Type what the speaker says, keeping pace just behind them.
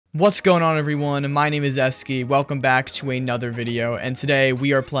What's going on, everyone? My name is Esky. Welcome back to another video, and today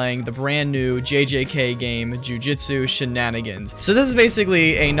we are playing the brand new JJK game, Jujutsu Shenanigans. So this is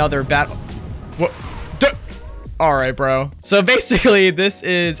basically another battle. What? Alright, bro. So basically, this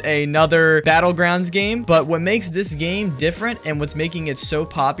is another Battlegrounds game, but what makes this game different and what's making it so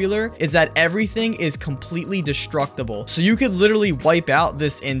popular is that everything is completely destructible. So you could literally wipe out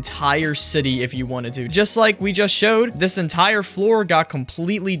this entire city if you wanted to. Just like we just showed, this entire floor got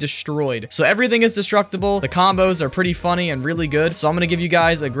completely destroyed. So everything is destructible. The combos are pretty funny and really good. So I'm going to give you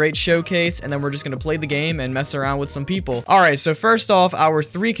guys a great showcase, and then we're just going to play the game and mess around with some people. Alright, so first off, our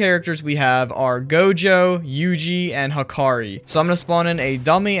three characters we have are Gojo, Yuji, and Hakari. So I'm going to spawn in a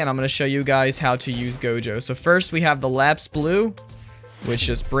dummy and I'm going to show you guys how to use Gojo. So first we have the lapse blue, which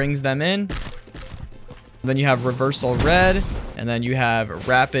just brings them in. Then you have reversal red, and then you have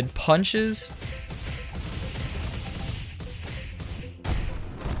rapid punches.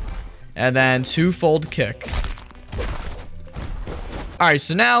 And then twofold kick. Alright,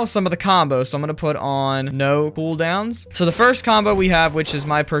 so now some of the combos. So I'm going to put on no cooldowns. So the first combo we have, which is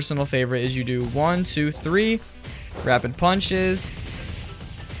my personal favorite, is you do 1, 2, 3 rapid punches.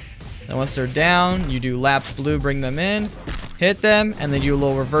 Then once they're down, you do lapse blue, bring them in, hit them, and then you do a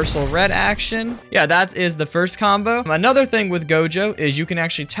little reversal red action. Yeah, that is the first combo. Another thing with Gojo is you can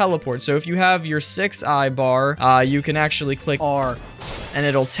actually teleport. So if you have your 6-eye bar, you can actually click R, and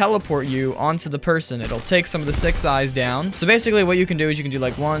it'll teleport you onto the person. It'll take some of the 6 eyes down. So basically what you can do is you can do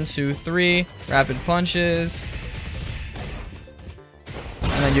like 1, 2, 3 rapid punches,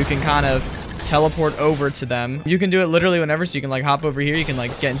 and then you can kind of teleport over to them. You can do it literally whenever, so you can like hop over here, you can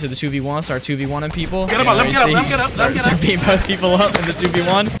like get into the 2v1, start 2v1ing people. Get up, start beating both people up in the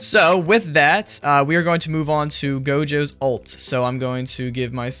 2v1. So with that, we are going to move on to Gojo's ult. So I'm going to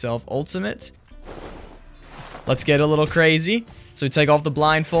give myself ultimate. Let's get a little crazy. So we take off the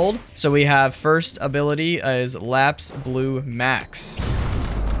blindfold. So we have first ability is lapse blue max.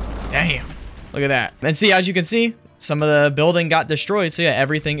 Damn, look at that. And see, as you can see, some of the building got destroyed. So yeah,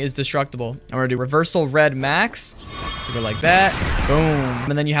 everything is destructible. And we're gonna do reversal red max. We go like that. Boom.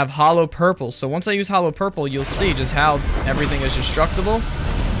 And then you have hollow purple. So once I use hollow purple, you'll see just how everything is destructible.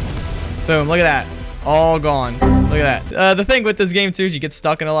 Boom. Look at that. All gone. Look at that. The thing with this game too is you get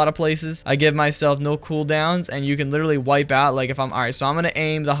stuck in a lot of places. I give myself no cooldowns, and you can literally wipe out. Like if I'm alright, so I'm gonna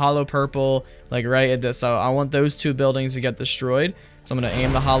aim the hollow purple like right at this. So I want those two buildings to get destroyed. So I'm gonna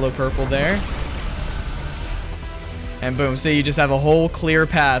aim the hollow purple there. And boom, see, you just have a whole clear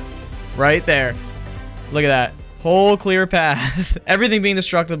path right there. Look at that. Whole clear path. Everything being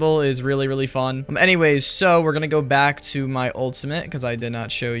destructible is really, really fun. Anyways, so we're going to go back to my ultimate because I did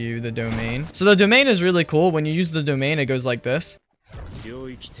not show you the domain. So the domain is really cool. When you use the domain, it goes like this.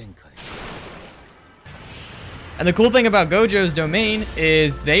 And the cool thing about Gojo's domain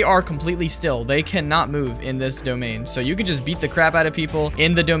is they are completely still. They cannot move in this domain. So you can just beat the crap out of people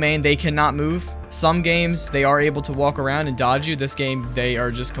in the domain. They cannot move. Some games, they are able to walk around and dodge you. This game, they are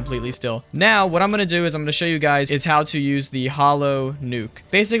just completely still. Now, what I'm going to do is I'm going to show you guys is how to use the hollow nuke.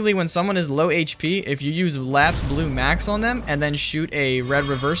 Basically, when someone is low HP, if you use lapse blue max on them and then shoot a red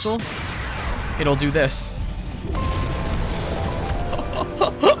reversal, it'll do this.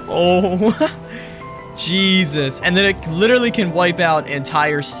 Oh, Jesus. And then it literally can wipe out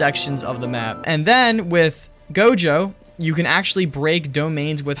entire sections of the map. And then with Gojo, you can actually break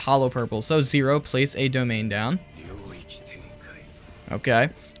domains with hollow purple. So 0, place a domain down. Okay.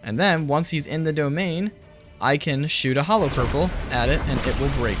 And then once he's in the domain, I can shoot a hollow purple at it and it will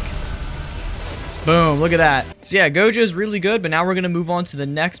break. Boom, look at that. So yeah, Gojo is really good, but now we're going to move on to the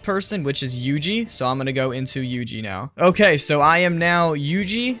next person, which is Yuji. So I'm going to go into Yuji now. Okay, so I am now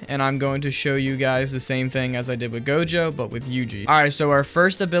Yuji, and I'm going to show you guys the same thing as I did with Gojo, but with Yuji. All right, so our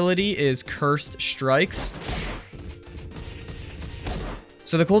first ability is Cursed Strikes.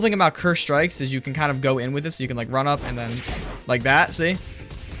 So the cool thing about Cursed Strikes is you can kind of go in with this. So you can like run up and then like that, see?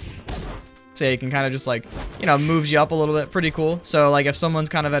 So you can kind of just like, you know, moves you up a little bit. Pretty cool. So like if someone's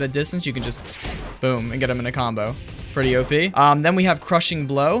kind of at a distance, you can just boom and get them in a combo. Pretty OP. Then we have Crushing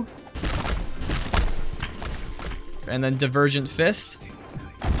Blow. And then Divergent Fist.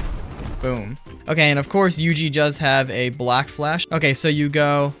 Boom. Okay, and of course Yuji does have a black flash. Okay, so you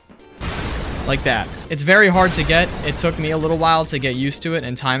go like that. It's very hard to get. It took me a little while to get used to it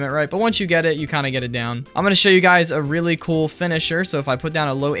and time it right, but once you get it, you kind of get it down. I'm going to show you guys a really cool finisher. So if I put down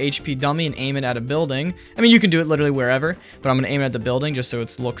a low HP dummy and aim it at a building, I mean, you can do it literally wherever, but I'm going to aim it at the building just so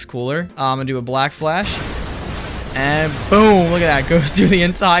it looks cooler. I'm going to do a black flash, and boom, look at that. Goes through the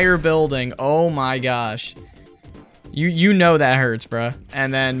entire building. Oh my gosh. You know that hurts, bruh.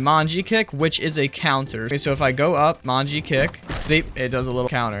 And then Manji kick, which is a counter. Okay, so if I go up, Manji kick, see, it does a little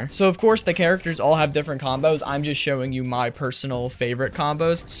counter. So of course the characters all have different combos. I'm just showing you my personal favorite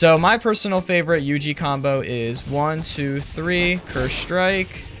combos. So my personal favorite Yuji combo is 1, 2, 3, curse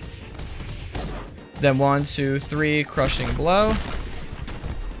strike. Then 1, 2, 3, crushing blow.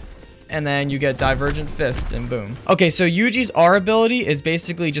 And then you get divergent fist and boom. Okay, so Yuji's R ability is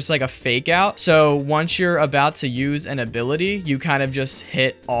basically just like a fake out. So once you're about to use an ability, you kind of just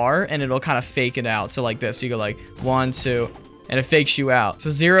hit R and it'll kind of fake it out. So like this, you go like 1, 2, and it fakes you out.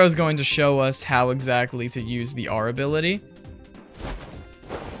 So Zero is going to show us how exactly to use the R ability.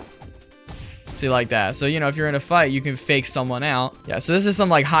 See, like that. So, you know, if you're in a fight, you can fake someone out. Yeah, so this is some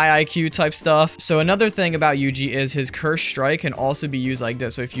like high IQ type stuff. So another thing about Yuji is his curse strike can also be used like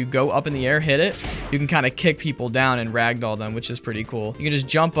this. So if you go up in the air, hit it, you can kind of kick people down and ragdoll them, which is pretty cool. You can just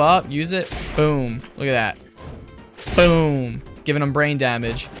jump up, use it, boom. Look at that. Boom. Giving them brain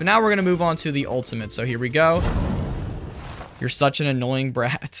damage. But now we're going to move on to the ultimate. So here we go. You're such an annoying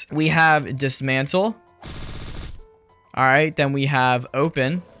brat. We have dismantle. All right, then we have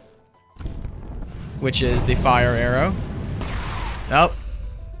open, which is the fire arrow. Oh,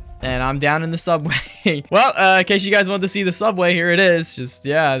 and I'm down in the subway. Well, in case you guys want to see the subway, here it is. Just,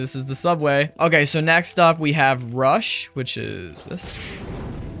 yeah, this is the subway. Okay, so next up we have rush, which is this.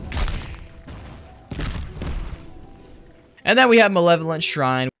 And then we have malevolent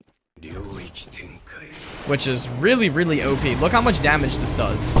shrine, which is really, really OP. Look how much damage this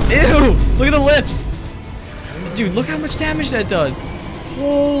does. Ew, look at the lips. Dude, look how much damage that does.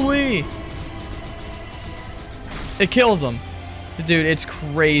 Holy. It kills them. Dude, it's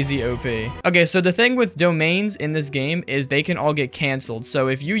crazy OP. Okay, so the thing with domains in this game is they can all get canceled. So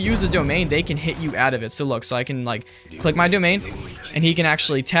if you use a domain, they can hit you out of it. So look, so I can like click my domain and he can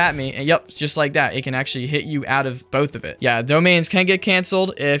actually tap me. And yep, just like that. It can actually hit you out of both of it. Yeah, domains can get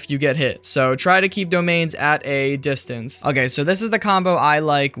canceled if you get hit. So try to keep domains at a distance. Okay, so this is the combo I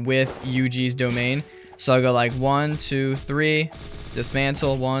like with Yuji's domain. So I'll go like 1, 2, 3,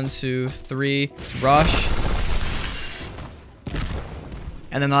 dismantle, 1, 2, 3, rush.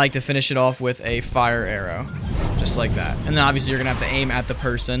 And then I like to finish it off with a fire arrow, just like that. And then obviously you're gonna have to aim at the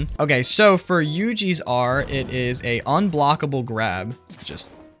person. Okay, so for Yuji's R, it is a unblockable grab.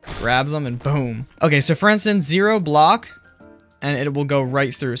 Just grabs them and boom. Okay, so for instance, 0 block, and it will go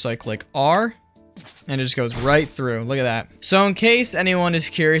right through. So I click R, and it just goes right through. Look at that. So in case anyone is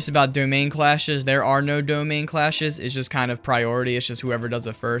curious about domain clashes, there are no domain clashes. It's just kind of priority. It's just whoever does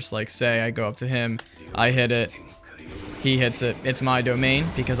it first. Like say I go up to him, I hit it, he hits it. It's my domain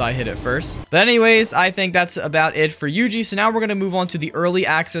because I hit it first. But anyways, I think that's about it for Yuji. So now we're going to move on to the early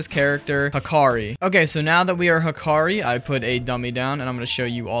access character, Hakari. Okay, so now that we are Hakari, I put a dummy down and I'm going to show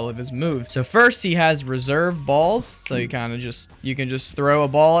you all of his moves. So first he has reserve balls. So you kind of just, you can just throw a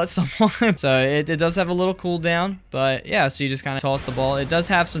ball at someone. So it does have a little cooldown, but yeah, so you just kind of toss the ball. It does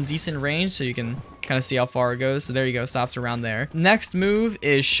have some decent range, so you can kind of see how far it goes. So there you go, stops around there. Next move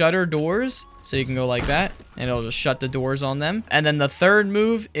is shutter doors. So you can go like that, and it'll just shut the doors on them. And then the third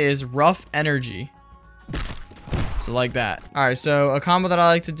move is rough energy. So like that. All right, so a combo that I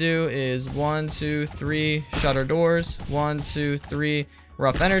like to do is 1, 2, 3, shutter doors, 1, 2, 3,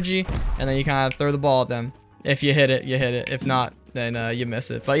 rough energy, and then you kind of throw the ball at them. If you hit it, you hit it. If not, then you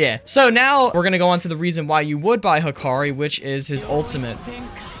miss it. But yeah, so now we're gonna go on to the reason why you would buy Hakari, which is his ultimate,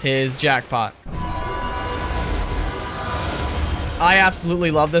 his jackpot. I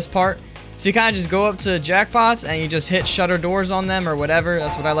absolutely love this part. So you kind of just go up to jackpots and you just hit shutter doors on them or whatever.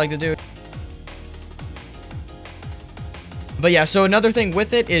 That's what I like to do. But yeah, so another thing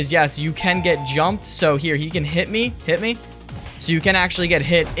with it is, yes, you can get jumped. So here, he can hit me. So you can actually get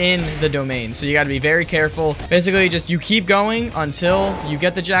hit in the domain. So you got to be very careful. Basically, just you keep going until you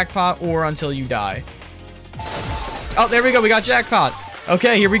get the jackpot or until you die. Oh, there we go. We got jackpot.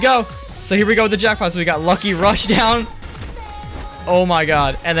 Okay, here we go. So here we go with the jackpot. So we got lucky rush down. Oh my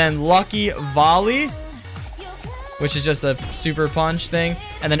god. And then lucky volley, which is just a super punch thing.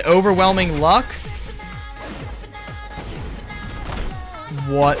 And then overwhelming luck.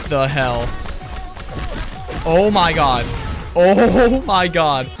 What the hell? Oh my god. Oh my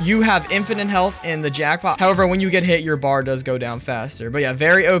god. You have infinite health in the jackpot. However, when you get hit, your bar does go down faster. But yeah,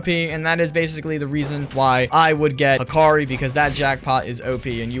 very OP. And that is basically the reason why I would get Hakari, because that jackpot is OP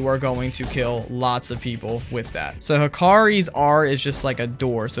and you are going to kill lots of people with that. So Hakari's R is just like a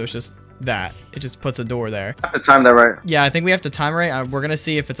door. So it's just that. It just puts a door there. I have to time that right. Yeah, I think we have to time right. We're going to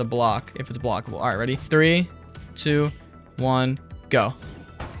see if it's a block, if it's blockable. All right, ready? 3, 2, 1, go.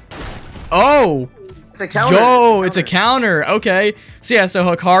 Oh! It's a counter. Yo, it's a counter. Okay. So yeah, so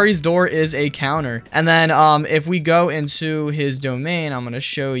Hakari's door is a counter. And then if we go into his domain, I'm going to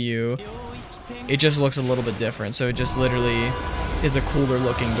show you. It just looks a little bit different. So it just literally is a cooler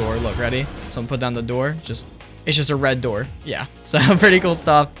looking door. Look, ready? So I'm put down the door. It's just a red door. Yeah, so pretty cool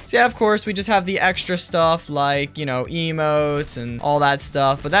stuff. So yeah, of course, we just have the extra stuff like, you know, emotes and all that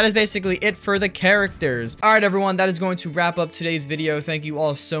stuff. But that is basically it for the characters. All right, everyone, that is going to wrap up today's video. Thank you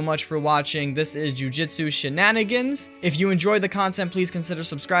all so much for watching. This is Jujutsu Shenanigans. If you enjoyed the content, please consider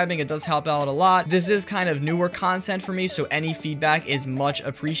subscribing. It does help out a lot. This is kind of newer content for me, so any feedback is much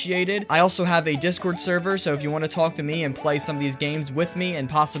appreciated. I also have a Discord server, so if you want to talk to me and play some of these games with me and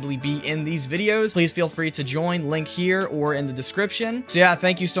possibly be in these videos, please feel free to join. Link here or in the description. So yeah,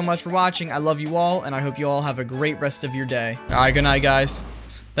 thank you so much for watching. I love you all, and I hope you all have a great rest of your day. All right, good night, guys.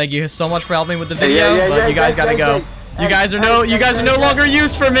 Thank you so much for helping with the video, but you guys gotta go. You guys are no longer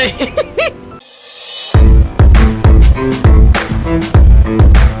use for me.